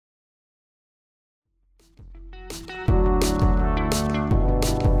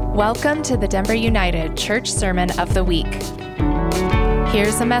Welcome to the Denver United Church Sermon of the Week.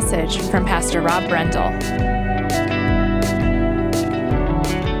 Here's a message from Pastor Rob Brendel.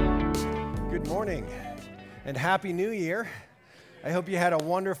 Good morning and Happy New Year. I hope you had a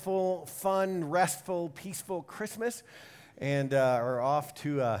wonderful, fun, restful, peaceful Christmas and are off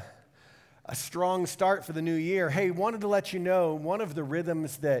to a strong start for the new year. Hey, wanted to let you know, one of the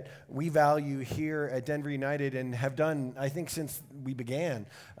rhythms that we value here at Denver United and have done, I think, since we began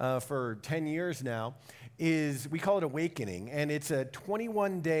for 10 years now, is we call it Awakening, and it's a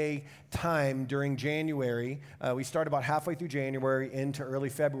 21-day time during January. We start about halfway through January into early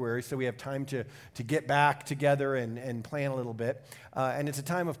February, so we have time to get back together and plan a little bit. And it's a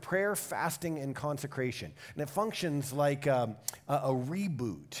time of prayer, fasting, and consecration. And it functions like a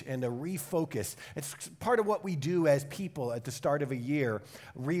reboot and a refocus. It's part of what we do as people at the start of a year,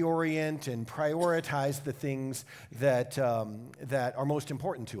 reorient and prioritize the things that are most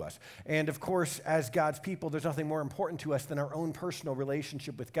important to us. And of course, as God's people, there's nothing more important to us than our own personal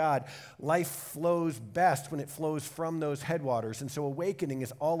relationship with God. Life flows best when it flows from those headwaters. And so Awakening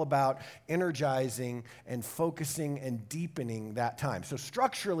is all about energizing and focusing and deepening that time. So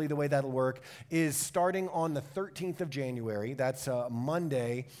structurally, the way that'll work is starting on the 13th of January. That's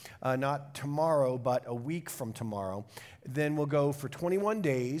Monday, not tomorrow, but a week from tomorrow. Then we'll go for 21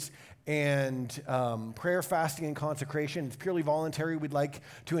 days. And prayer, fasting, and consecration. It's purely voluntary. We'd like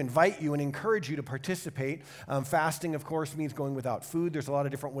to invite you and encourage you to participate. Fasting, of course, means going without food. There's a lot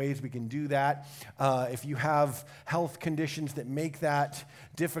of different ways we can do that. If you have health conditions that make that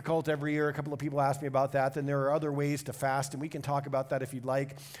difficult every year, a couple of people ask me about that, then there are other ways to fast, and we can talk about that if you'd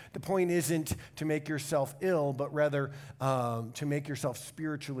like. The point isn't to make yourself ill, but rather to make yourself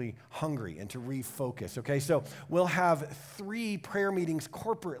spiritually hungry and to refocus, okay? So we'll have 3 prayer meetings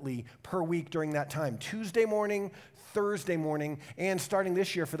corporately per week during that time. Tuesday morning, Thursday morning, and starting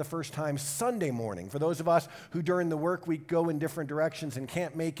this year for the first time, Sunday morning. For those of us who during the work week go in different directions and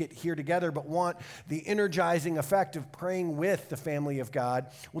can't make it here together but want the energizing effect of praying with the family of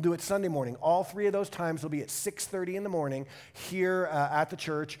God, we'll do it Sunday morning. All 3 of those times will be at 6:30 in the morning here at the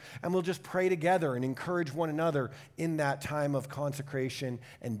church, and we'll just pray together and encourage one another in that time of consecration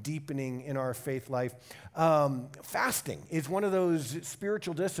and deepening in our faith life. Fasting is one of those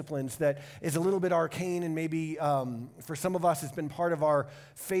spiritual disciplines that is a little bit arcane and maybe for some of us it's been part of our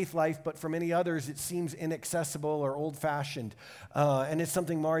faith life, but for many others it seems inaccessible or old-fashioned. And it's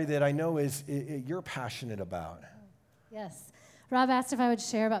something, Mari, that I know you're passionate about. Yes. Rob asked if I would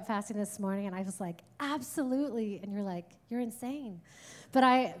share about fasting this morning, and I was like, absolutely. And you're like, you're insane.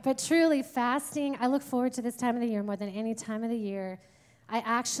 But truly, fasting, I look forward to this time of the year more than any time of the year. I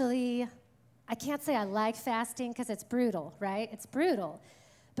can't say I like fasting because it's brutal, right? It's brutal.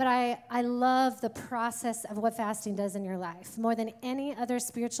 But I love the process of what fasting does in your life. More than any other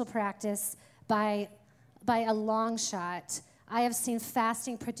spiritual practice by a long shot, I have seen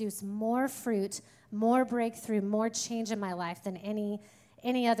fasting produce more fruit, more breakthrough, more change in my life than any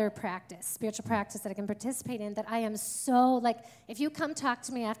other practice, spiritual practice that I can participate in, that I am so, like, if you come talk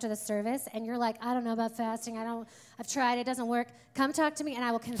to me after the service and you're like, I don't know about fasting, I've tried, it doesn't work, come talk to me and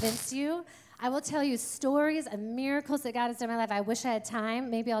I will convince you. I will tell you stories of miracles that God has done in my life. I wish I had time.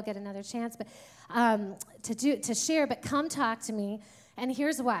 Maybe I'll get another chance to share, but come talk to me. And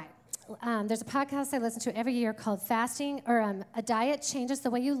here's why. There's a podcast I listen to every year called Fasting, or A Diet Changes the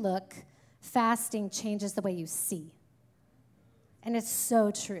Way You Look, Fasting Changes the Way You See. And it's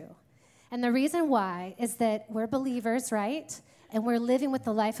so true. And the reason why is that we're believers, right? And we're living with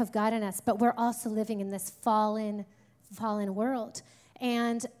the life of God in us, but we're also living in this fallen world.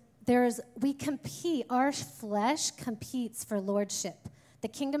 And we compete, our flesh competes for lordship. The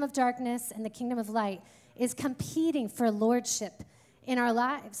kingdom of darkness and the kingdom of light is competing for lordship in our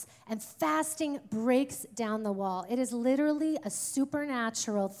lives. And fasting breaks down the wall. It is literally a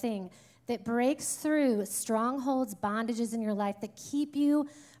supernatural thing that breaks through strongholds, bondages in your life that keep you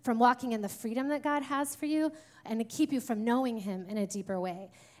from walking in the freedom that God has for you and to keep you from knowing him in a deeper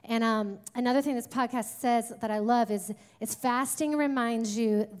way. And another thing this podcast says that I love is fasting reminds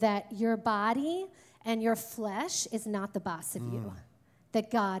you that your body and your flesh is not the boss of you, that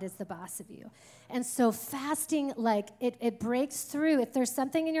God is the boss of you. And so fasting, like, it breaks through. If there's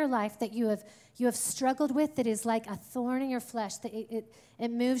something in your life that you have struggled with that is like a thorn in your flesh, that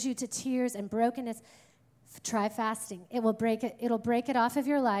it moves you to tears and brokenness, try fasting. It'll break it off of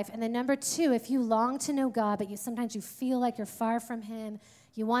your life. And then number 2, if you long to know God, but sometimes you feel like you're far from him,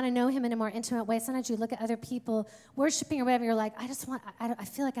 you want to know him in a more intimate way. Sometimes you look at other people worshiping or whatever, you're like, I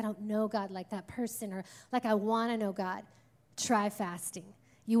feel like I don't know God like that person, or like I want to know God. Try fasting.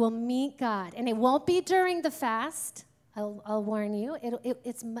 You will meet God. And it won't be during the fast. I'll warn you.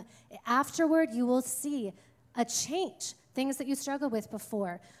 Afterward, you will see a change. Things that you struggled with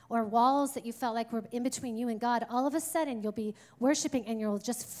before, or walls that you felt like were in between you and God, all of a sudden you'll be worshiping and you'll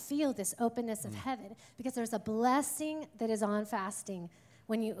just feel this openness of heaven, because there's a blessing that is on fasting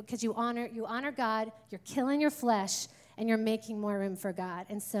because you honor God, you're killing your flesh, and you're making more room for God.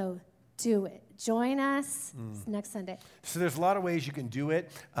 And so do it. Join us next Sunday. So there's a lot of ways you can do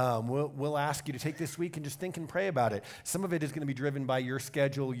it. We'll ask you to take this week and just think and pray about it. Some of it is going to be driven by your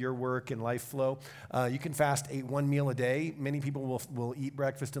schedule, your work, and life flow. You can fast one meal a day. Many people will eat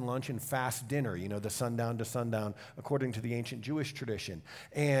breakfast and lunch and fast dinner, the sundown to sundown, according to the ancient Jewish tradition.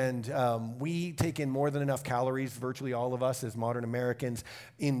 And we take in more than enough calories, virtually all of us as modern Americans,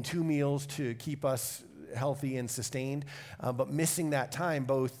 in 2 meals to keep us healthy and sustained. But missing that time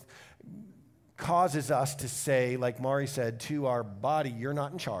both causes us to say, like Mari said, to our body, you're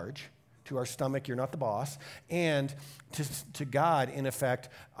not in charge. To our stomach, you're not the boss. And to God, in effect,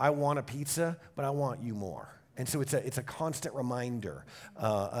 I want a pizza, but I want you more. And so it's a constant reminder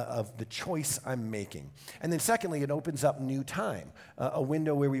of the choice I'm making. And then secondly, it opens up new time. A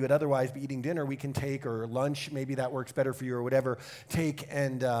window where we would otherwise be eating dinner, we can take, or lunch, maybe that works better for you or whatever, take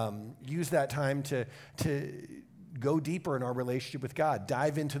and use that time to go deeper in our relationship with God,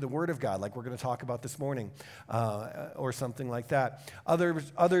 dive into the Word of God, like we're going to talk about this morning, or something like that.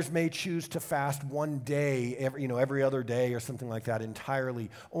 Others may choose to fast one day, every other day, or something like that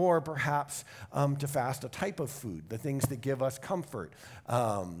entirely, or perhaps to fast a type of food, the things that give us comfort,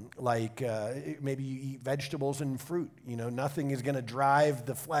 like maybe you eat vegetables and fruit. Nothing is going to drive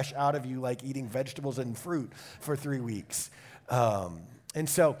the flesh out of you like eating vegetables and fruit for 3 weeks. And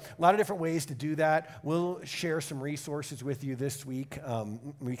so a lot of different ways to do that. We'll share some resources with you this week.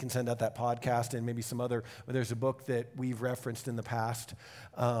 We can send out that podcast and maybe some other. There's a book that we've referenced in the past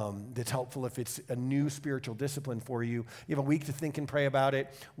that's helpful if it's a new spiritual discipline for you. You have a week to think and pray about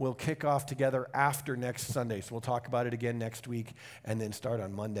it. We'll kick off together after next Sunday. So we'll talk about it again next week and then start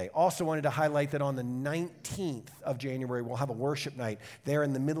on Monday. Also wanted to highlight that on the 19th of January, we'll have a worship night there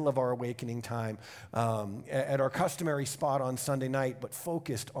in the middle of our awakening time at our customary spot on Sunday night, but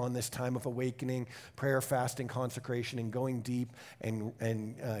focused on this time of awakening, prayer, fasting, consecration, and going deep and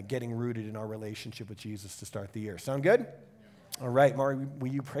getting rooted in our relationship with Jesus to start the year. Sound good? All right, Mari, will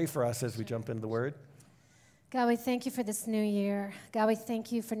you pray for us as we jump into the Word? God, we thank you for this new year. God, we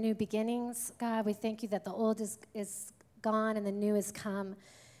thank you for new beginnings. God, we thank you that the old is gone and the new has come.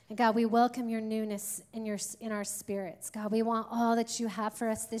 And God, we welcome your newness in our spirits. God, we want all that you have for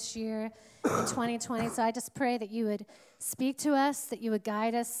us this year in 2020. So I just pray that you would speak to us, that you would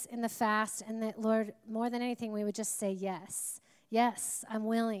guide us in the fast, and that, Lord, more than anything, we would just say yes. Yes, I'm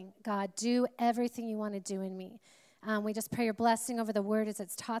willing. God, do everything you want to do in me. We just pray your blessing over the word as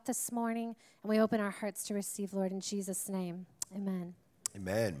it's taught this morning, and we open our hearts to receive, Lord, in Jesus' name. Amen.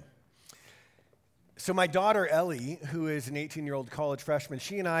 Amen. So my daughter, Ellie, who is an 18-year-old college freshman,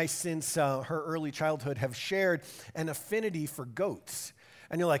 she and I, since her early childhood, have shared an affinity for goats.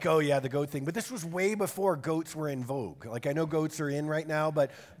 And you're like, oh, yeah, the goat thing. But this was way before goats were in vogue. Like, I know goats are in right now,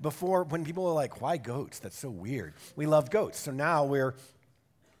 but before, when people were like, why goats? That's so weird. We love goats. So now we're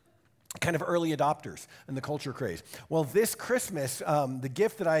kind of early adopters in the culture craze. Well, this Christmas, the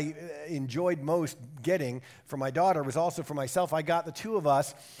gift that I enjoyed most getting for my daughter was also for myself. I got the two of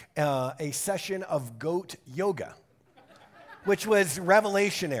us a session of goat yoga, which was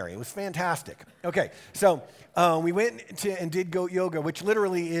revelationary. It was fantastic. Okay, so we went and did goat yoga, which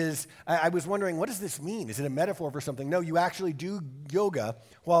literally is, I was wondering, what does this mean? Is it a metaphor for something? No, you actually do yoga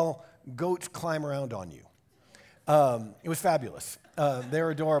while goats climb around on you. It was fabulous. They're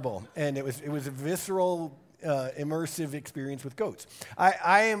adorable, and it was a visceral, immersive experience with goats.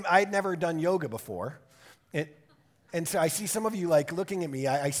 I'd never done yoga before, and so I see some of you like looking at me.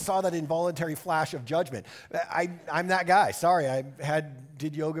 I saw that involuntary flash of judgment. I'm that guy. Sorry, I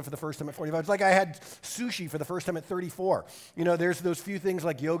did yoga for the first time at 45. It's like I had sushi for the first time at 34. There's those few things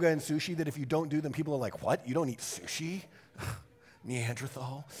like yoga and sushi that if you don't do them, people are like, "What? You don't eat sushi?"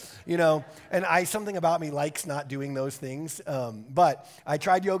 Neanderthal, and something about me likes not doing those things. But I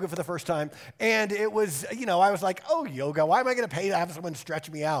tried yoga for the first time, and it was, I was like, oh, yoga, why am I going to pay to have someone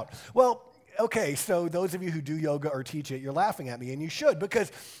stretch me out? Well, okay, so those of you who do yoga or teach it, you're laughing at me, and you should,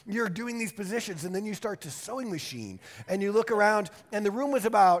 because you're doing these positions, and then you start to sewing machine, and you look around, and the room was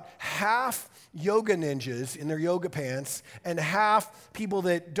about half yoga ninjas in their yoga pants, and half people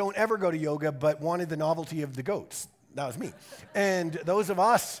that don't ever go to yoga but wanted the novelty of the goats. That was me. And those of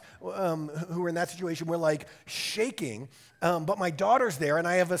us who were in that situation were like shaking. But my daughter's there, and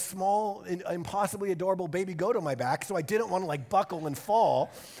I have a small, impossibly adorable baby goat on my back, so I didn't want to like buckle and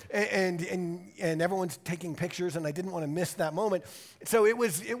fall. And everyone's taking pictures, and I didn't want to miss that moment. So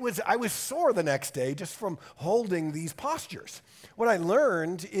I was sore the next day just from holding these postures. What I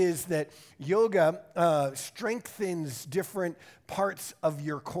learned is that yoga strengthens different parts of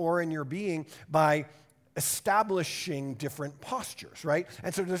your core and your being by establishing different postures, right?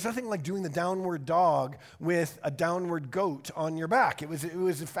 And so there's nothing like doing the downward dog with a downward goat on your back. It was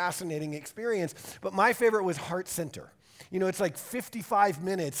a fascinating experience, but my favorite was heart center. You know, it's like 55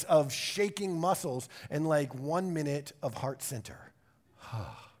 minutes of shaking muscles and like 1 minute of heart center.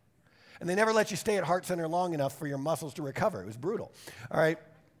 And they never let you stay at heart center long enough for your muscles to recover. It was brutal, all right?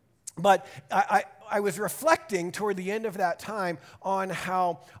 But I was reflecting toward the end of that time on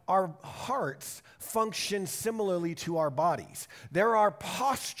how our hearts function similarly to our bodies. There are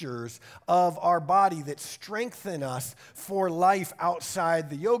postures of our body that strengthen us for life outside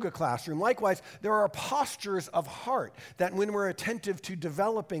the yoga classroom. Likewise, there are postures of heart that, when we're attentive to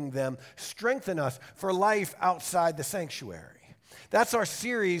developing them, strengthen us for life outside the sanctuary. That's our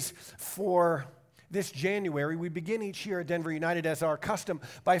series for this January. We begin each year at Denver United, as our custom,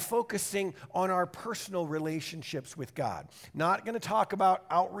 by focusing on our personal relationships with God. Not going to talk about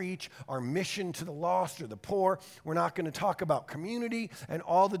outreach, our mission to the lost or the poor. We're not going to talk about community and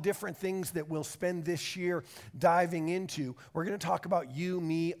all the different things that we'll spend this year diving into. We're going to talk about you,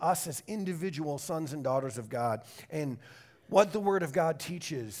 me, us as individual sons and daughters of God, and what the Word of God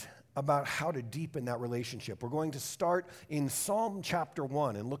teaches about how to deepen that relationship. We're going to start in Psalm chapter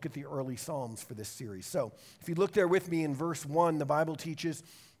 1 and look at the early Psalms for this series. So if you look there with me in verse 1, the Bible teaches,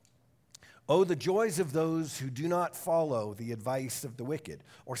 "Oh, the joys of those who do not follow the advice of the wicked,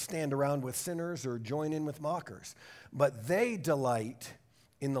 or stand around with sinners, or join in with mockers. But they delight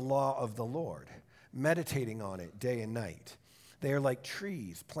in the law of the Lord, meditating on it day and night. They are like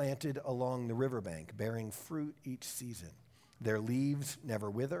trees planted along the riverbank, bearing fruit each season. Their leaves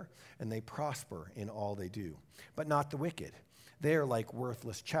never wither, and they prosper in all they do. But not the wicked. They are like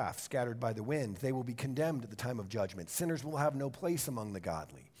worthless chaff scattered by the wind. They will be condemned at the time of judgment. Sinners will have no place among the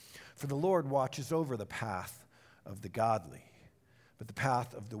godly. For the Lord watches over the path of the godly, but the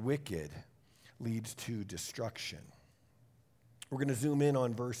path of the wicked leads to destruction." We're going to zoom in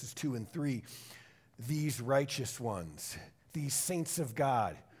on verses 2 and 3. These righteous ones, these saints of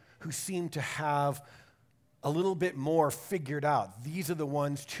God who seem to have a little bit more figured out. These are the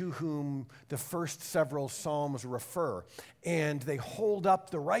ones to whom the first several Psalms refer. And they hold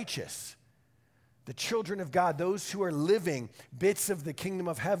up the righteous, the children of God, those who are living bits of the kingdom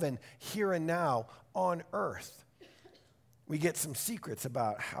of heaven here and now on earth. We get some secrets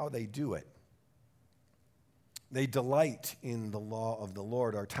about how they do it. They delight in the law of the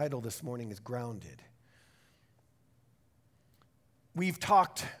Lord. Our title this morning is Grounded. We've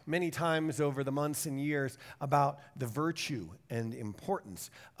talked many times over the months and years about the virtue and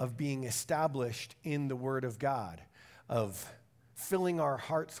importance of being established in the Word of God, of filling our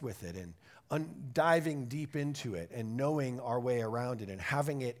hearts with it and diving deep into it and knowing our way around it and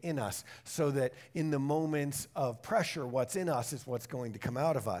having it in us so that in the moments of pressure, what's in us is what's going to come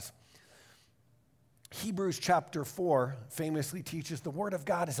out of us. Hebrews chapter 4 famously teaches the Word of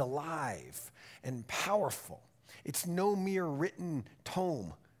God is alive and powerful. It's no mere written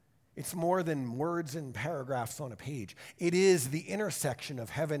tome. It's more than words and paragraphs on a page. It is the intersection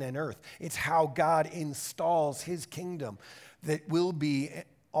of heaven and earth. It's how God installs his kingdom that will be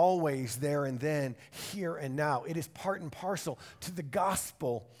always there and then, here and now. It is part and parcel to the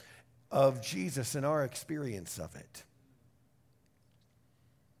gospel of Jesus and our experience of it.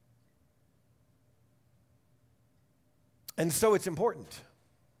 And so it's important.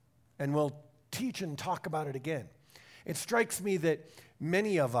 And we'll teach and talk about it again. It strikes me that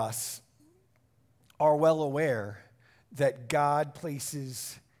many of us are well aware that God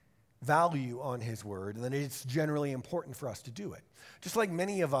places value on his word and that it's generally important for us to do it. Just like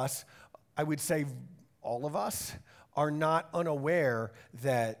many of us, I would say all of us, are not unaware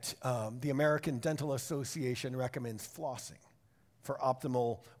that the American Dental Association recommends flossing for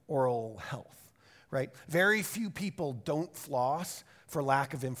optimal oral health, right? Very few people don't floss for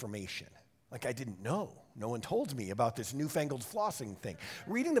lack of information. Like, I didn't know. No one told me about this newfangled flossing thing.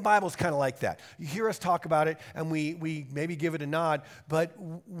 Reading the Bible is kind of like that. You hear us talk about it, and we maybe give it a nod, but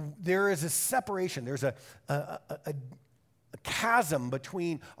there is a separation. There's a chasm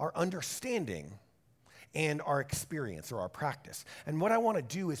between our understanding and our experience or our practice. And what I want to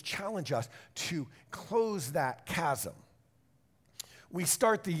do is challenge us to close that chasm. We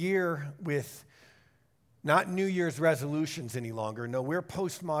start the year with Not New Year's resolutions any longer. No, we're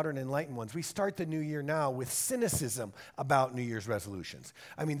postmodern enlightened ones. We start the new year now with cynicism about New Year's resolutions.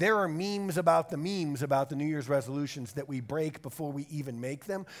 I mean, there are memes about the New Year's resolutions that we break before we even make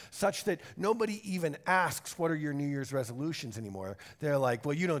them, such that nobody even asks, what are your New Year's resolutions anymore? They're like,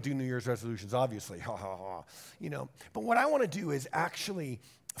 well, you don't do New Year's resolutions, obviously, ha, ha, ha. But what I want to do is actually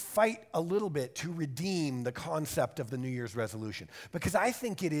fight a little bit to redeem the concept of the New Year's resolution, because I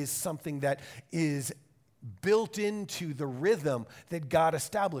think it is something that is built into the rhythm that God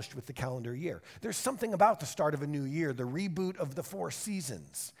established with the calendar year. There's something about the start of a new year, the reboot of the 4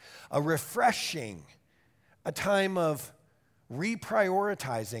 seasons, a refreshing, a time of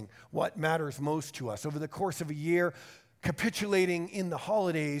reprioritizing what matters most to us. Over the course of a year, capitulating in the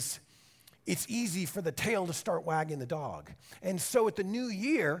holidays, it's easy for the tail to start wagging the dog. And so at the new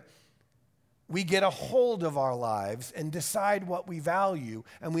year, we get a hold of our lives and decide what we value,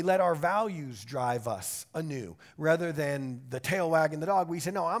 and we let our values drive us anew. Rather than the tail wagging the dog, we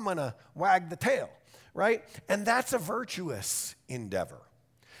say, no, I'm going to wag the tail, right? And that's a virtuous endeavor.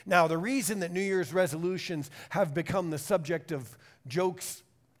 Now, the reason that New Year's resolutions have become the subject of jokes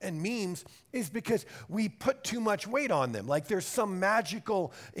and memes is because we put too much weight on them. Like there's some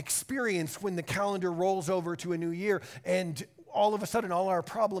magical experience when the calendar rolls over to a new year, and all of a sudden, all our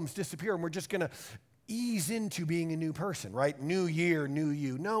problems disappear, and we're just going to ease into being a new person, right? New year, new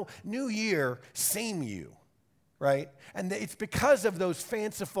you. No, new year, same you, right? And it's because of those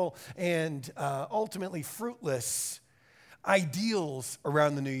fanciful and ultimately fruitless ideals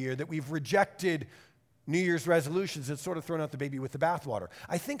around the new year that we've rejected New Year's resolutions and sort of thrown out the baby with the bathwater.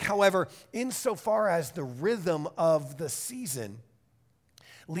 I think, however, insofar as the rhythm of the season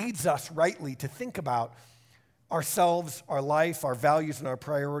leads us rightly to think about ourselves, our life, our values, and our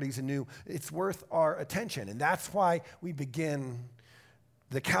priorities anew, it's worth our attention. And that's why we begin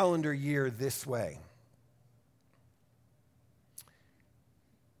the calendar year this way.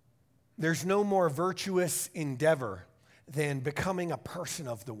 There's no more virtuous endeavor than becoming a person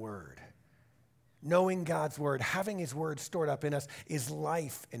of the Word. Knowing God's Word, having His Word stored up in us is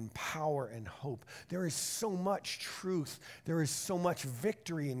life and power and hope. There is so much truth. There is so much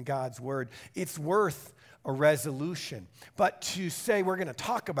victory in God's Word. It's worth a resolution. But to say we're going to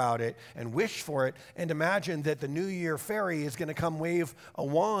talk about it and wish for it and imagine that the New Year fairy is going to come wave a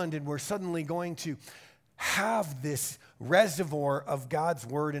wand and we're suddenly going to have this reservoir of God's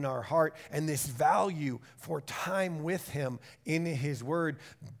Word in our heart and this value for time with Him in His Word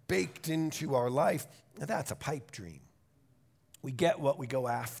baked into our life, that's a pipe dream. We get what we go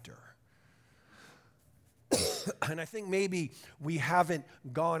after. And I think maybe we haven't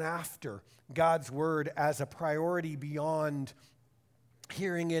gone after God's Word as a priority beyond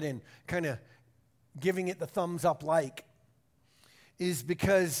hearing it and kind of giving it the thumbs up like, is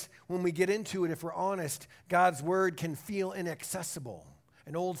because when we get into it, if we're honest, God's Word can feel inaccessible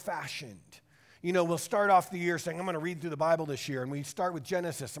and old-fashioned. You know, we'll start off the year saying, I'm going to read through the Bible this year, and we start with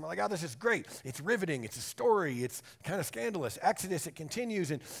Genesis, and we're like, oh, this is great. It's riveting. It's a story. It's kind of scandalous. Exodus, it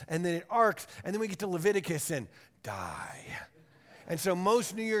continues, and then it arcs, and then we get to Leviticus and die. And so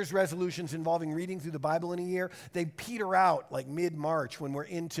most New Year's resolutions involving reading through the Bible in a year, they peter out like mid-March when we're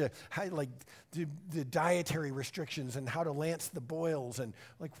into the dietary restrictions and how to lance the boils and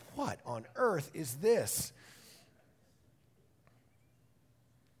like, what on earth is this?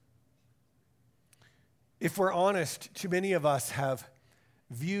 If we're honest, too many of us have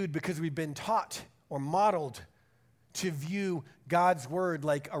viewed, because we've been taught or modeled to view God's Word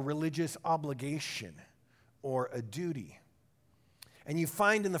like a religious obligation or a duty. And you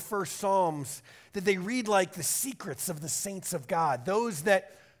find in the first Psalms that they read like the secrets of the saints of God, those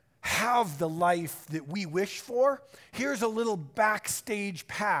that have the life that we wish for. Here's a little backstage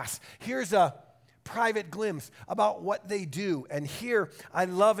pass. Here's a private glimpse about what they do. And here, I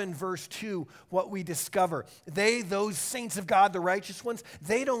love in verse 2 what we discover. Those saints of God, the righteous ones,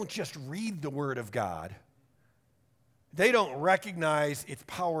 they don't just read the Word of God. They don't recognize its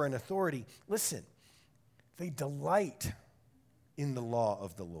power and authority. Listen, they delight in the law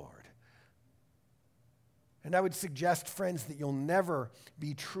of the Lord. And I would suggest, friends, that you'll never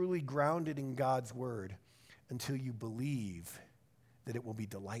be truly grounded in God's Word until you believe that it will be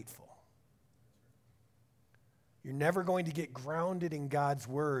delightful. You're never going to get grounded in God's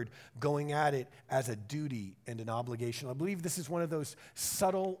Word going at it as a duty and an obligation. I believe this is one of those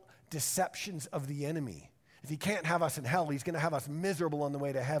subtle deceptions of the enemy. If he can't have us in hell, he's going to have us miserable on the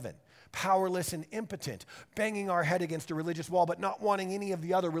way to heaven. Powerless and impotent, banging our head against a religious wall, but not wanting any of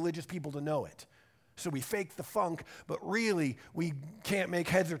the other religious people to know it. So we fake the funk, but really we can't make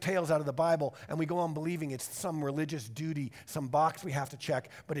heads or tails out of the Bible, and we go on believing it's some religious duty, some box we have to check,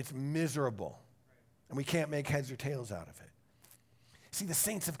 but it's miserable. and we can't make heads or tails out of it. See, the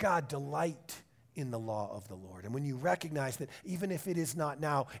saints of God delight in the law of the Lord. And when you recognize that even if it is not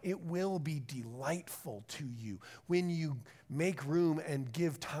now, it will be delightful to you when you make room and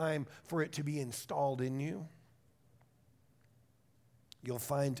give time for it to be installed in you, you'll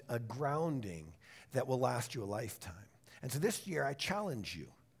find a grounding that will last you a lifetime. And so this year, I challenge you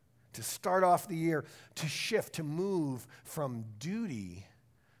to start off the year to shift, to move from duty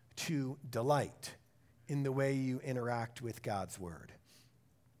to delight in the way you interact with God's word.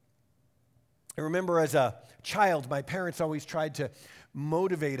 I remember as a child, my parents always tried to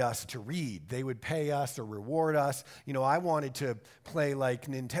motivate us to read. They would pay us or reward us. You know, I wanted to play like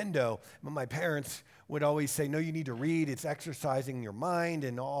Nintendo, but my parents would always say, no, you need to read. It's exercising your mind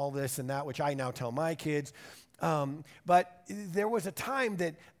and all this and that, which I now tell my kids. But there was a time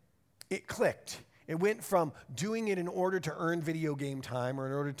that it clicked. It went from doing it in order to earn video game time or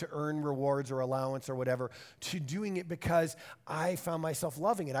in order to earn rewards or allowance or whatever to doing it because I found myself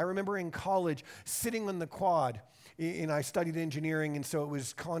loving it. I remember in college sitting on the quad, and I studied engineering, and so it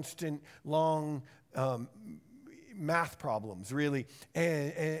was constant, long math problems, really.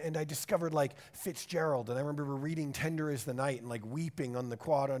 And I discovered like Fitzgerald, and I remember reading Tender as the Night and like weeping on the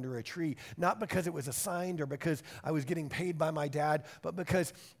quad under a tree, not because it was assigned or because I was getting paid by my dad, but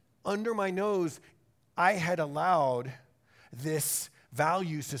because under my nose, I had allowed this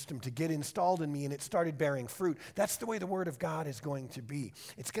value system to get installed in me, and it started bearing fruit. That's the way the Word of God is going to be.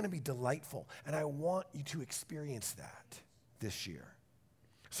 It's going to be delightful, and I want you to experience that this year.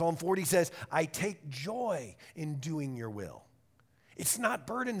 Psalm 40 says, I take joy in doing your will. It's not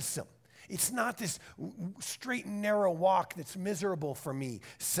burdensome. It's not this straight and narrow walk that's miserable for me,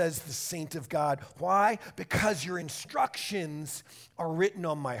 says the saint of God. Why? Because your instructions are written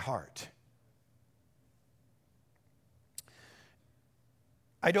on my heart.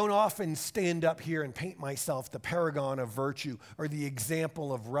 I don't often stand up here and paint myself the paragon of virtue or the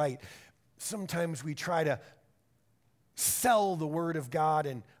example of right. Sometimes we try to sell the Word of God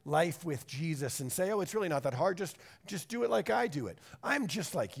and life with Jesus and say, oh, it's really not that hard. Just do it like I do it. I'm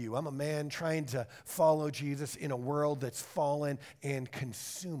just like you. I'm a man trying to follow Jesus in a world that's fallen and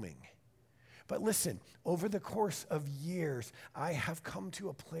consuming. But listen, over the course of years, I have come to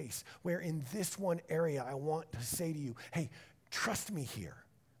a place where in this one area, I want to say to you, hey, trust me here.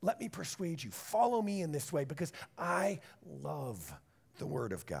 Let me persuade you. Follow me in this way because I love the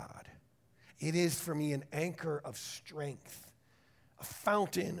Word of God. It is for me an anchor of strength, a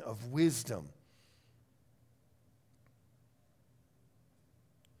fountain of wisdom.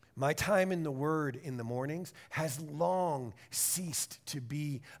 My time in the Word in the mornings has long ceased to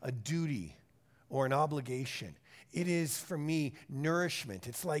be a duty or an obligation. It is for me nourishment.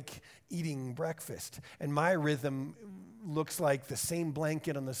 It's like eating breakfast. And my rhythm looks like the same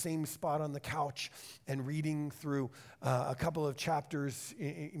blanket on the same spot on the couch and reading through a couple of chapters,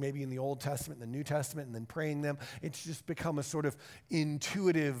 maybe in the Old Testament and the New Testament, and then praying them. It's just become a sort of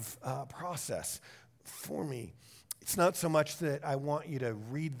intuitive process for me. It's not so much that I want you to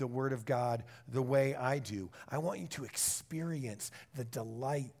read the Word of God the way I do. I want you to experience the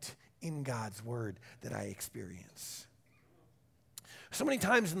delight in God's Word that I experience. So many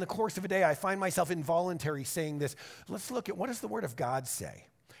times in the course of a day, I find myself involuntarily saying this. Let's look at what does the Word of God say?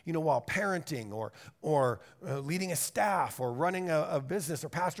 You know, while parenting or leading a staff or running a business or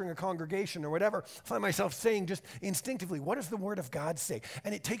pastoring a congregation or whatever, I find myself saying just instinctively, what does the Word of God say?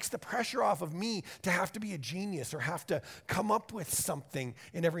 And it takes the pressure off of me to have to be a genius or have to come up with something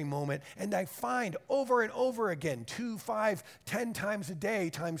in every moment. And I find over and over again, 2, 5, 10 times a day,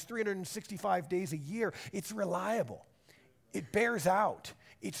 times 365 days a year, it's reliable. It bears out.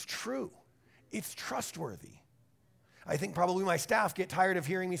 It's true. It's trustworthy. I think probably my staff get tired of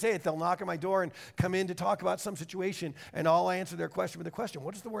hearing me say it. They'll knock on my door and come in to talk about some situation, and I'll answer their question with a question.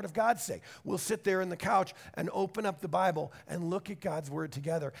 What does the Word of God say? We'll sit there on the couch and open up the Bible and look at God's Word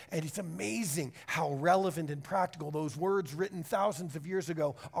together, and it's amazing how relevant and practical those words written thousands of years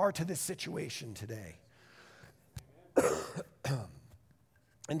ago are to this situation today.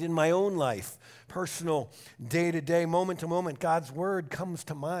 And in my own life, personal, day-to-day, moment-to-moment, God's Word comes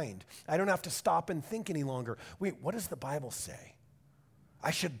to mind. I don't have to stop and think any longer. Wait, what does the Bible say?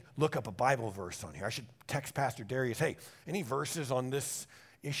 I should look up a Bible verse on here. I should text Pastor Darius, hey, any verses on this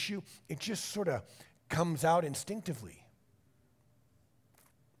issue? It just sort of comes out instinctively.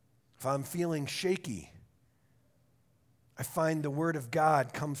 If I'm feeling shaky, I find the Word of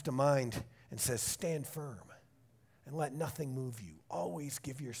God comes to mind and says, stand firm. And let nothing move you. Always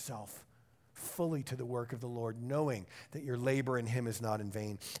give yourself fully to the work of the Lord, knowing that your labor in Him is not in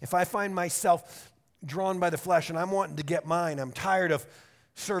vain. If I find myself drawn by the flesh and I'm wanting to get mine, I'm tired of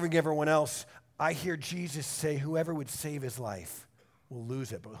serving everyone else, I hear Jesus say, whoever would save his life will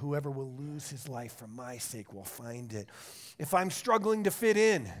lose it, but whoever will lose his life for my sake will find it. If I'm struggling to fit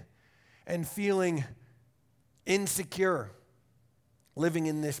in and feeling insecure, living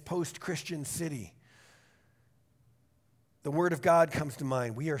in this post-Christian city, the word of God comes to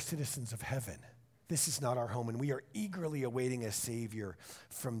mind. We are citizens of heaven. This is not our home, and we are eagerly awaiting a Savior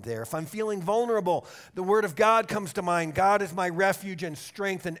from there. If I'm feeling vulnerable, the word of God comes to mind. God is my refuge and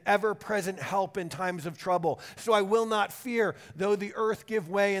strength, and ever-present help in times of trouble. So I will not fear, though the earth give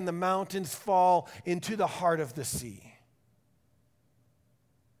way and the mountains fall into the heart of the sea.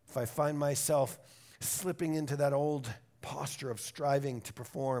 If I find myself slipping into that old posture of striving to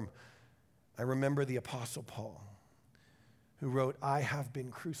perform, I remember the Apostle Paul, who wrote, I have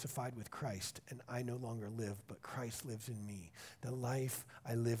been crucified with Christ, and I no longer live, but Christ lives in me. The life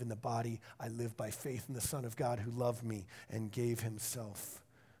I live in the body, I live by faith in the Son of God who loved me and gave himself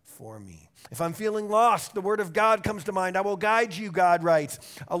for me. If I'm feeling lost, the word of God comes to mind. I will guide you, God writes,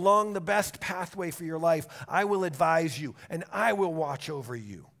 along the best pathway for your life. I will advise you, and I will watch over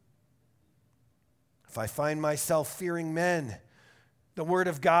you. If I find myself fearing men, the word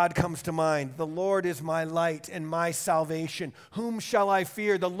of God comes to mind. The Lord is my light and my salvation. Whom shall I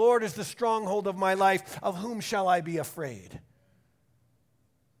fear? The Lord is the stronghold of my life. Of whom shall I be afraid?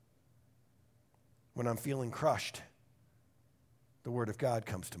 When I'm feeling crushed, the word of God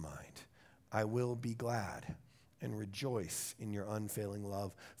comes to mind. I will be glad and rejoice in your unfailing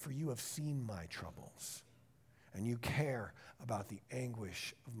love, for you have seen my troubles, and you care about the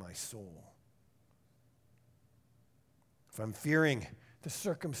anguish of my soul. If I'm fearing the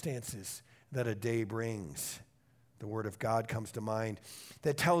circumstances that a day brings, the word of God comes to mind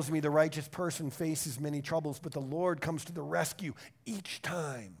that tells me the righteous person faces many troubles, but the Lord comes to the rescue each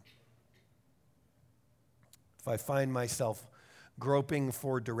time. If I find myself groping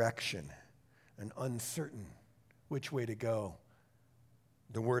for direction and uncertain which way to go,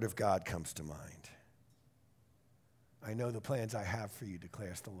 the word of God comes to mind. I know the plans I have for you,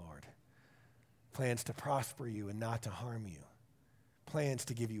 declares the Lord. Plans to prosper you and not to harm you. Plans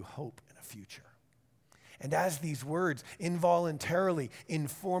to give you hope and a future. And as these words involuntarily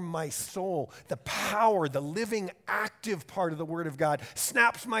inform my soul, the power, the living, active part of the word of God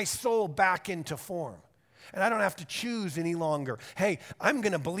snaps my soul back into form. And I don't have to choose any longer. Hey, I'm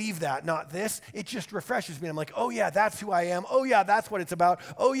going to believe that, not this. It just refreshes me. I'm like, oh yeah, that's who I am. Oh yeah, that's what it's about.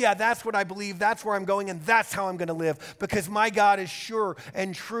 Oh yeah, that's what I believe. That's where I'm going, and that's how I'm going to live. Because my God is sure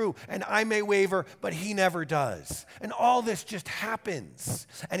and true, and I may waver, but he never does. And all this just happens,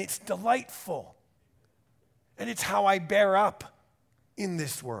 and it's delightful. And it's how I bear up in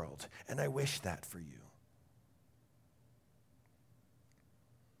this world. And I wish that for you.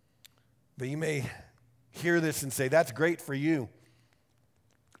 But you may hear this and say, that's great for you.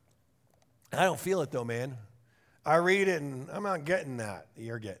 I don't feel it though, man. I read it and I'm not getting that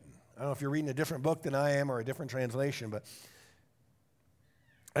you're getting. I don't know if you're reading a different book than I am or a different translation, but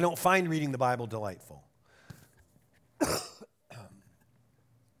I don't find reading the Bible delightful.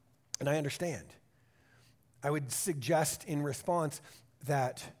 And I understand. I would suggest in response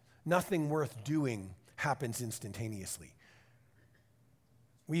that nothing worth doing happens instantaneously.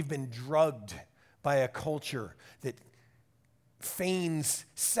 We've been drugged by a culture that feigns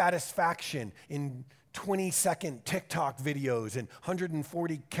satisfaction in 20-second TikTok videos and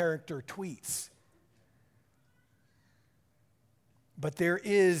 140-character tweets. But there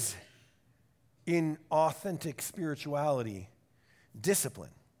is, in authentic spirituality,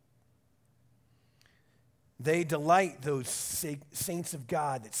 discipline. They delight, those saints of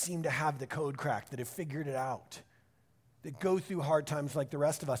God that seem to have the code cracked, that have figured it out, that go through hard times like the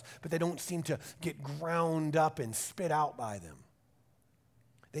rest of us, but they don't seem to get ground up and spit out by them.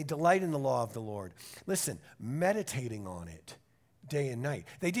 They delight in the law of the Lord. Listen, meditating on it day and night.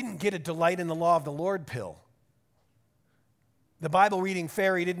 They didn't get a delight in the law of the Lord pill. The Bible reading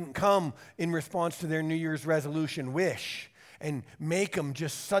fairy didn't come in response to their New Year's resolution wish and make them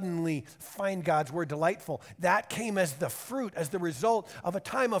just suddenly find God's word delightful. That came as the fruit, as the result of a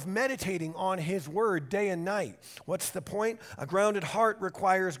time of meditating on his word day and night. What's the point? A grounded heart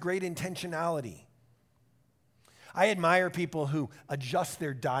requires great intentionality. I admire people who adjust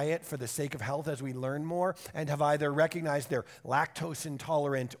their diet for the sake of health as we learn more and have either recognized they're lactose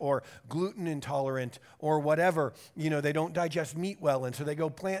intolerant or gluten intolerant or whatever. You know, they don't digest meat well, and so they go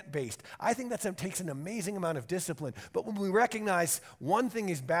plant-based. I think that takes an amazing amount of discipline. But when we recognize one thing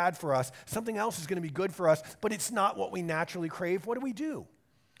is bad for us, something else is going to be good for us, but it's not what we naturally crave, what do?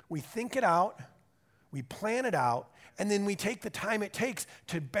 We think it out, we plan it out, and then we take the time it takes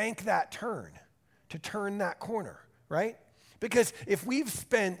to bank that turn, to turn that corner, right? Because if we've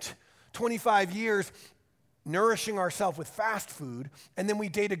spent 25 years nourishing ourselves with fast food, and then we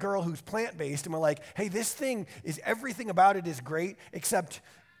date a girl who's plant-based, and we're like, hey, this thing is, everything about it is great, except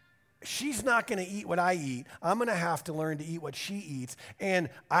she's not going to eat what I eat. I'm going to have to learn to eat what she eats, and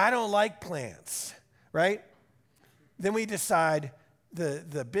I don't like plants, right? Then we decide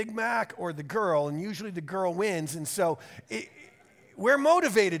the Big Mac or the girl, and usually the girl wins, and so we're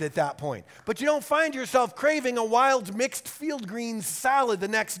motivated at that point. But you don't find yourself craving a wild mixed field greens salad the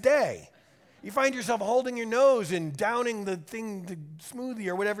next day. You find yourself holding your nose and downing the smoothie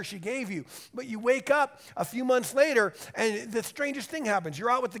or whatever she gave you. But you wake up a few months later and the strangest thing happens.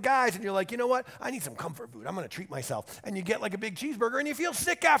 You're out with the guys and you're like, you know what? I need some comfort food. I'm going to treat myself. And you get like a big cheeseburger and you feel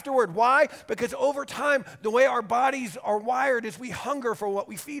sick afterward. Why? Because over time, the way our bodies are wired is we hunger for what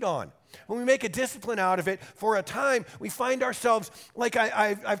we feed on. When we make a discipline out of it for a time, we find ourselves, like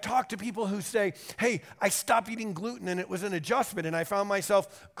I've talked to people who say, hey, I stopped eating gluten and it was an adjustment and I found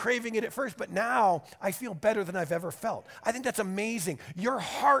myself craving it at first, but now I feel better than I've ever felt. I think that's amazing. Your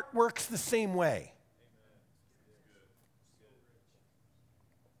heart works the same way.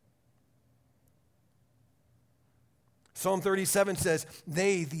 Psalm 37 says,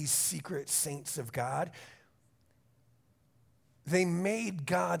 these secret saints of God, they made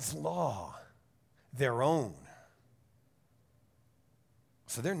God's law their own.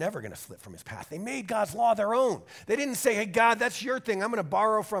 So they're never going to slip from his path. They made God's law their own. They didn't say, hey, God, that's your thing. I'm going to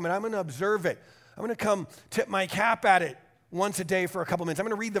borrow from it. I'm going to observe it. I'm going to come tip my cap at it once a day for a couple minutes. I'm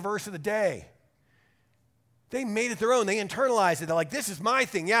going to read the verse of the day. They made it their own. They internalized it. They're like, this is my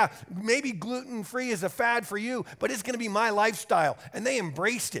thing. Yeah, maybe gluten-free is a fad for you, but it's going to be my lifestyle. And they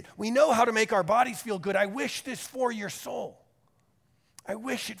embraced it. We know how to make our bodies feel good. I wish this for your soul. I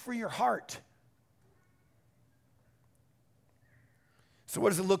wish it for your heart. So what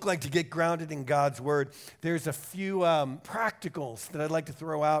does it look like to get grounded in God's word? There's a few practicals that I'd like to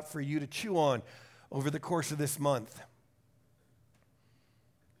throw out for you to chew on over the course of this month.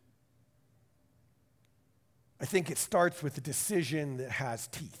 I think it starts with a decision that has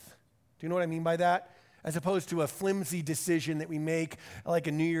teeth. Do you know what I mean by that? As opposed to a flimsy decision that we make, like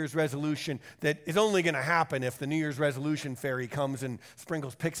a New Year's resolution that is only going to happen if the New Year's resolution fairy comes and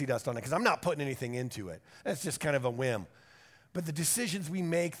sprinkles pixie dust on it, because I'm not putting anything into it. That's just kind of a whim. But the decisions we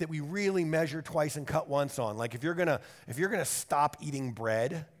make that we really measure twice and cut once on, like if you're gonna stop eating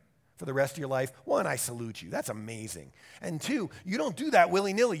bread for the rest of your life, one, I salute you. That's amazing. And two, you don't do that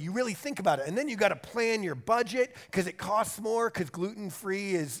willy-nilly. You really think about it. And then you got to plan your budget because it costs more, because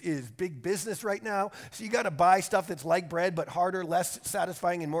gluten-free is big business right now. So you got to buy stuff that's like bread but harder, less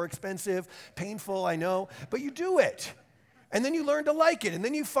satisfying, and more expensive. Painful, I know. But you do it. And then you learn to like it. And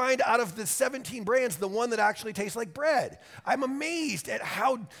then you find out of the 17 brands, the one that actually tastes like bread. I'm amazed at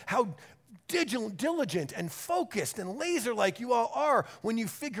how diligent and focused and laser-like you all are when you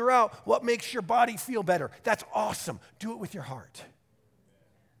figure out what makes your body feel better. That's awesome. Do it with your heart.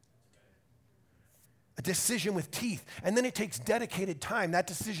 A decision with teeth. And then it takes dedicated time. That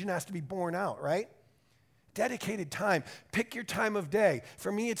decision has to be borne out, right? Dedicated time. Pick your time of day. For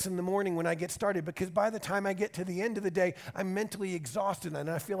me, it's in the morning when I get started, because by the time I get to the end of the day, I'm mentally exhausted and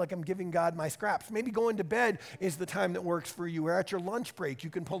I feel like I'm giving God my scraps. Maybe going to bed is the time that works for you, or at your lunch break, you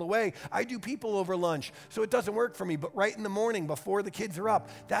can pull away. I do people over lunch, so it doesn't work for me, but right in the morning before the kids are up,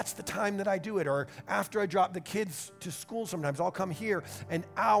 that's the time that I do it. Or after I drop the kids to school sometimes, I'll come here and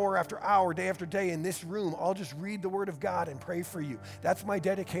hour after hour, day after day in this room, I'll just read the Word of God and pray for you. That's my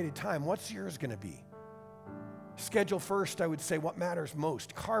dedicated time. What's yours going to be? Schedule first, I would say, what matters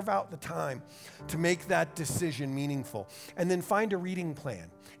most. Carve out the time to make that decision meaningful. And then find a reading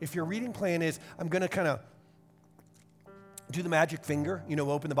plan. If your reading plan is, I'm going to kind of do the magic finger,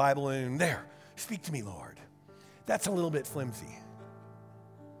 open the Bible and there, speak to me, Lord. That's a little bit flimsy.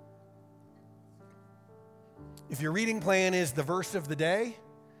 If your reading plan is the verse of the day,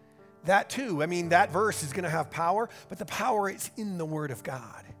 that too, that verse is going to have power, but the power is in the Word of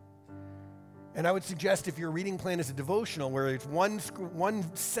God. And I would suggest if your reading plan is a devotional where it's one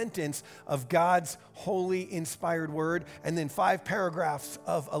sentence of God's holy inspired word and then 5 paragraphs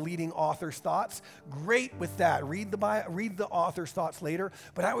of a leading author's thoughts, great with that. Read the author's thoughts later,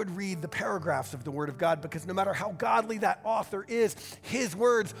 but I would read the paragraphs of the Word of God, because no matter how godly that author is, his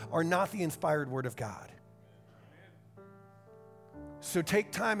words are not the inspired Word of God. So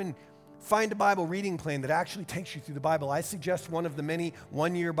take time and find a Bible reading plan that actually takes you through the Bible. I suggest one of the many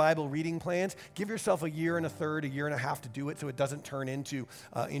one-year Bible reading plans. Give yourself a year and a third, a year and a half to do it so it doesn't turn into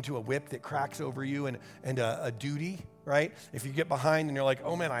a whip that cracks over you and a duty, right? If you get behind and you're like,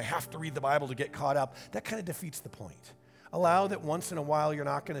 oh man, I have to read the Bible to get caught up, that kind of defeats the point. Allow that once in a while you're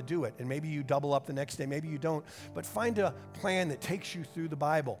not going to do it, and maybe you double up the next day, maybe you don't, but find a plan that takes you through the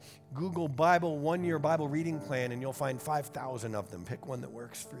Bible. Google Bible, 1-year Bible reading plan, and you'll find 5,000 of them. Pick one that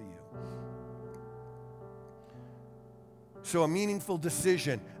works for you. So a meaningful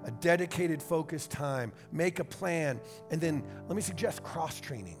decision, a dedicated, focused time, make a plan, and then let me suggest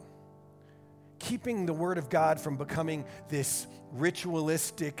cross-training. Keeping the Word of God from becoming this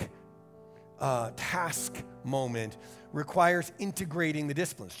ritualistic task moment requires integrating the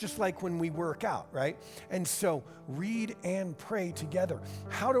disciplines, just like when we work out, right? And so read and pray together.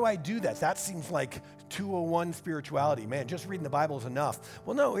 How do I do that? That seems like 201 spirituality. Man, just reading the Bible is enough.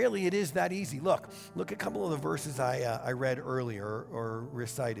 Well, no, really, it is that easy. Look at a couple of the verses I read earlier or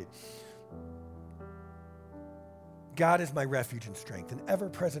recited. God is my refuge and strength, an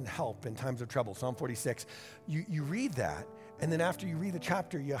ever-present help in times of trouble. Psalm 46. You read that, and then after you read the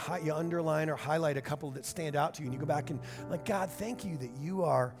chapter, you underline or highlight a couple that stand out to you, and you go back and like, God, thank you that you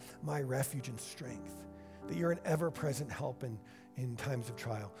are my refuge and strength, that you're an ever-present help in times of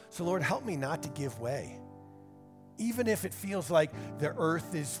trial. So Lord, help me not to give way. Even if it feels like the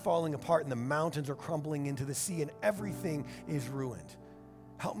earth is falling apart and the mountains are crumbling into the sea and everything is ruined,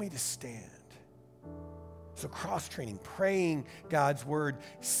 help me to stand. So cross-training, praying God's word,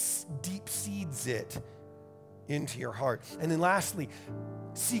 deep seeds it into your heart. And then lastly,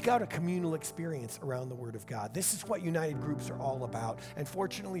 seek out a communal experience around the Word of God. This is what United Groups are all about. And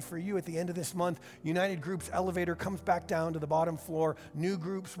fortunately for you, at the end of this month, United Groups elevator comes back down to the bottom floor. New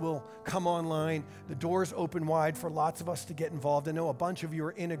groups will come online. The doors open wide for lots of us to get involved. I know a bunch of you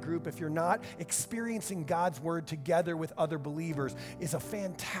are in a group. If you're not, experiencing God's Word together with other believers is a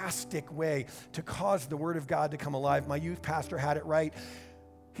fantastic way to cause the Word of God to come alive. My youth pastor had it right.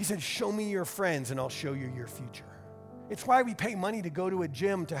 He said, show me your friends and I'll show you your future. It's why we pay money to go to a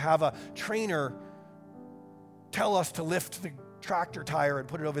gym to have a trainer tell us to lift the tractor tire and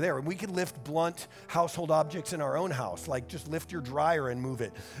put it over there. And we can lift blunt household objects in our own house, like just lift your dryer and move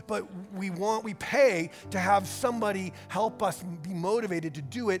it. But we pay to have somebody help us be motivated to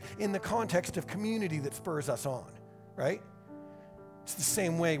do it in the context of community that spurs us on, right? It's the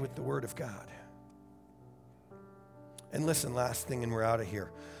same way with the Word of God. And listen, last thing, and we're out of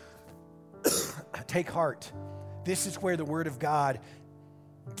here. Take heart. This is where the Word of God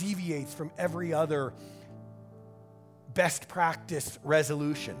deviates from every other best practice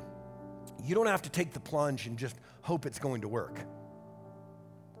resolution. You don't have to take the plunge and just hope it's going to work.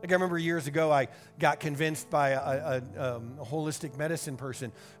 Like I remember years ago, I got convinced by a holistic medicine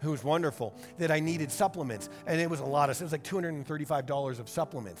person who was wonderful that I needed supplements. And it was it was like $235 of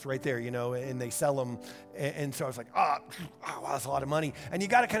supplements right there, and they sell them. And so I was like, wow, that's a lot of money. And you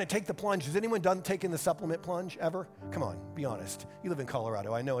got to kind of take the plunge. Has anyone done taking the supplement plunge ever? Come on, be honest. You live in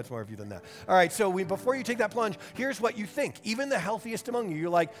Colorado. I know it's more of you than that. All right, so before you take that plunge, here's what you think. Even the healthiest among you,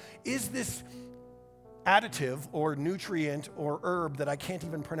 you're like, is this additive or nutrient or herb that I can't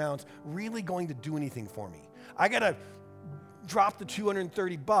even pronounce really going to do anything for me? I got to drop the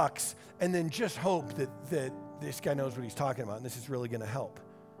 $230 and then just hope that this guy knows what he's talking about and this is really going to help.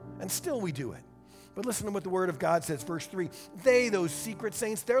 And still we do it. But listen to what the Word of God says, verse 3. They, those secret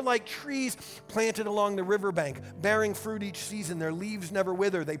saints, they're like trees planted along the riverbank, bearing fruit each season. Their leaves never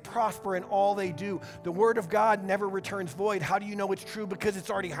wither. They prosper in all they do. The Word of God never returns void. How do you know it's true? Because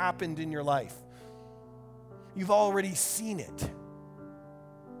it's already happened in your life. You've already seen it.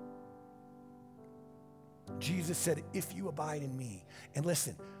 Jesus said, if you abide in me, and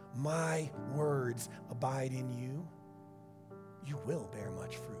listen, my words abide in you, you will bear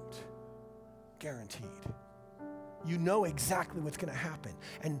much fruit. Guaranteed. You know exactly what's going to happen.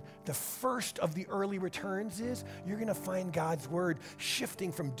 And the first of the early returns is you're going to find God's word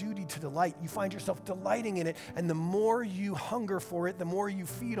shifting from duty to delight. You find yourself delighting in it, and the more you hunger for it, the more you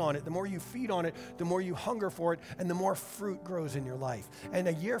feed on it. The more you feed on it, the more you hunger for it, and the more fruit grows in your life. And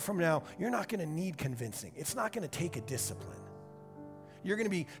a year from now, you're not going to need convincing. It's not going to take a discipline. You're going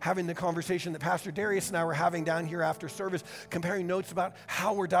to be having the conversation that Pastor Darius and I were having down here after service, comparing notes about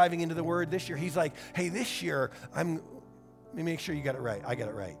how we're diving into the Word this year. He's like, hey, this year, let me make sure you got it right. I got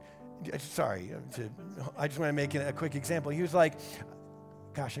it right. Sorry, I just want to make a quick example. He was like,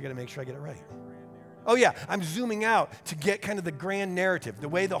 gosh, I got to make sure I get it right. Oh yeah, I'm zooming out to get kind of the grand narrative, the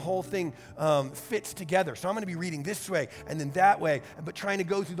way the whole thing fits together. So I'm going to be reading this way and then that way, but trying to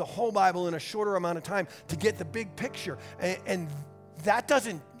go through the whole Bible in a shorter amount of time to get the big picture. And that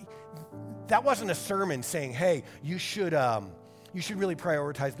wasn't a sermon saying, hey, you should really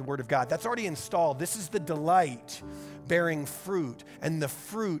prioritize the Word of God. That's already installed. This is the delight bearing fruit and the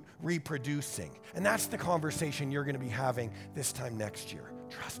fruit reproducing. And that's the conversation you're going to be having this time next year.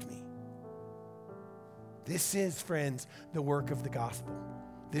 Trust me. This is, friends, the work of the gospel.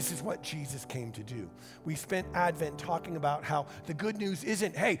 This is what Jesus came to do. We spent Advent talking about how the good news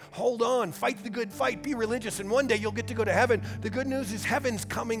isn't, hey, hold on, fight the good fight, be religious, and one day you'll get to go to heaven. The good news is heaven's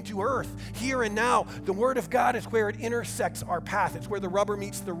coming to earth, here and now. The Word of God is where it intersects our path. It's where the rubber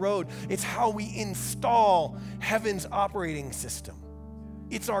meets the road. It's how we install heaven's operating system.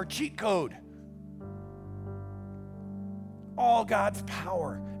 It's our cheat code. All God's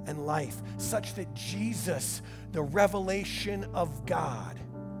power and life, such that Jesus, the revelation of God,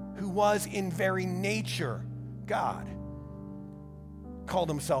 who was in very nature God, called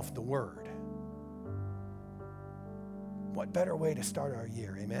himself the Word. What better way to start our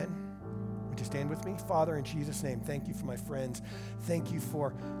year, amen? Would you stand with me? Father, in Jesus' name, thank you for my friends. Thank you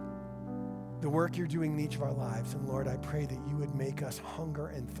for the work you're doing in each of our lives. And Lord, I pray that you would make us hunger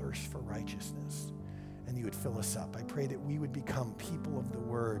and thirst for righteousness, and you would fill us up. I pray that we would become people of the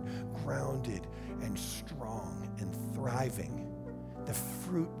Word, grounded and strong and thriving. The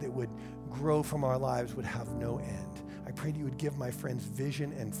fruit that would grow from our lives would have no end. I pray that you would give my friends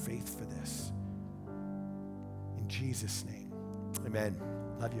vision and faith for this. In Jesus' name, amen.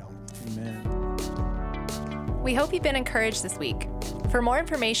 Love you all. Amen. We hope you've been encouraged this week. For more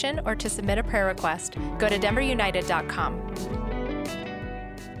information or to submit a prayer request, go to denverunited.com.